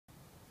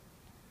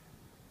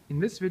In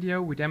this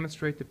video we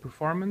demonstrate the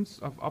performance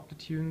of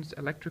Optotune's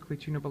electrically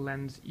tunable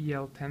lens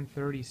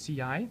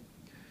EL-10-30-Ci,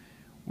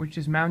 which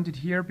is mounted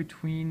here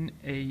between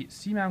a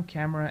C-mount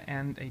camera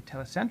and a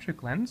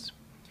telecentric lens.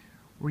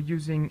 We're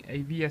using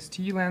a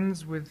VS-T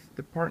lens with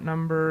the part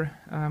number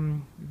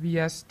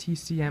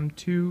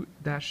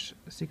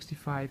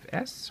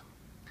VS-TCM2-65.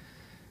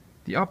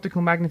 The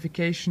optical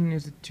magnification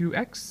is at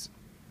 2x,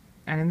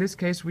 and in this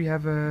case we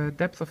have a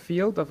depth of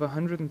field of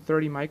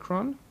 130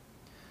 micron.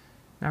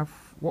 Now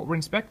what we're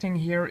inspecting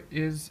here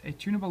is a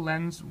tunable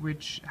lens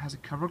which has a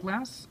cover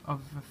glass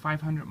of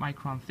 500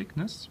 micron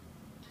thickness.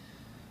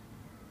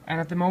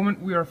 And at the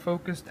moment we are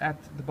focused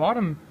at the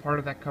bottom part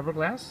of that cover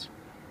glass.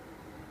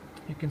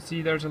 You can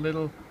see there's a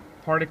little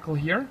particle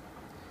here.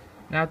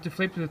 Now to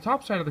flip to the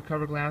top side of the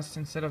cover glass,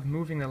 instead of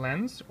moving the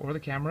lens or the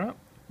camera,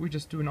 we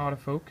just do an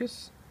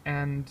autofocus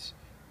and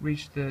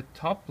reach the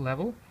top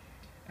level.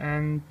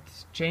 And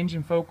change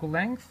in focal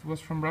length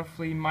was from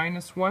roughly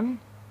 -1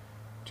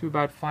 to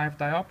about 5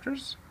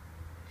 diopters,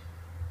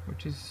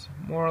 which is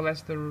more or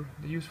less the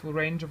useful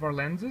range of our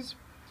lenses.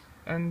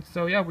 And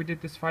so yeah, we did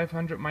this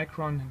 500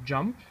 micron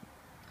jump.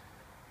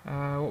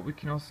 What we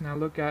can also now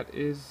look at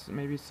is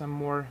maybe some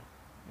more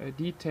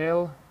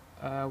detail.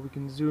 We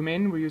can zoom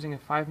in. We're using a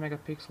 5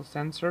 megapixel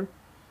sensor.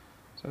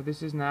 So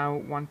this is now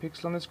 1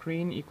 pixel on the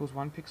screen equals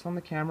 1 pixel on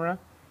the camera.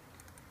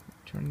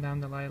 Turn down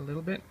the light a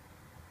little bit.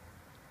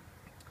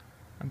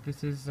 And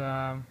this is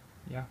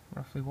yeah,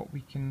 roughly what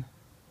we can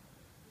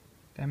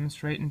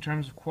demonstrate in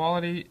terms of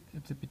quality.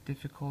 It's a bit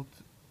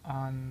difficult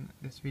on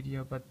this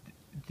video, but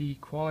the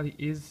quality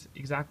is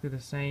exactly the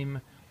same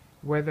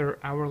whether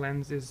our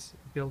lens is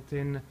built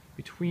in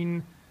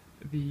between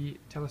the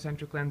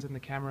telecentric lens and the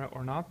camera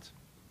or not.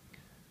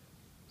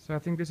 So I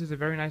think this is a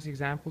very nice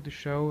example to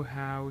show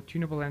how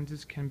tunable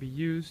lenses can be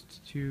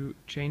used to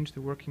change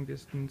the working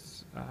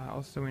distance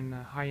also in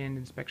a high-end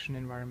inspection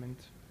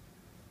environment.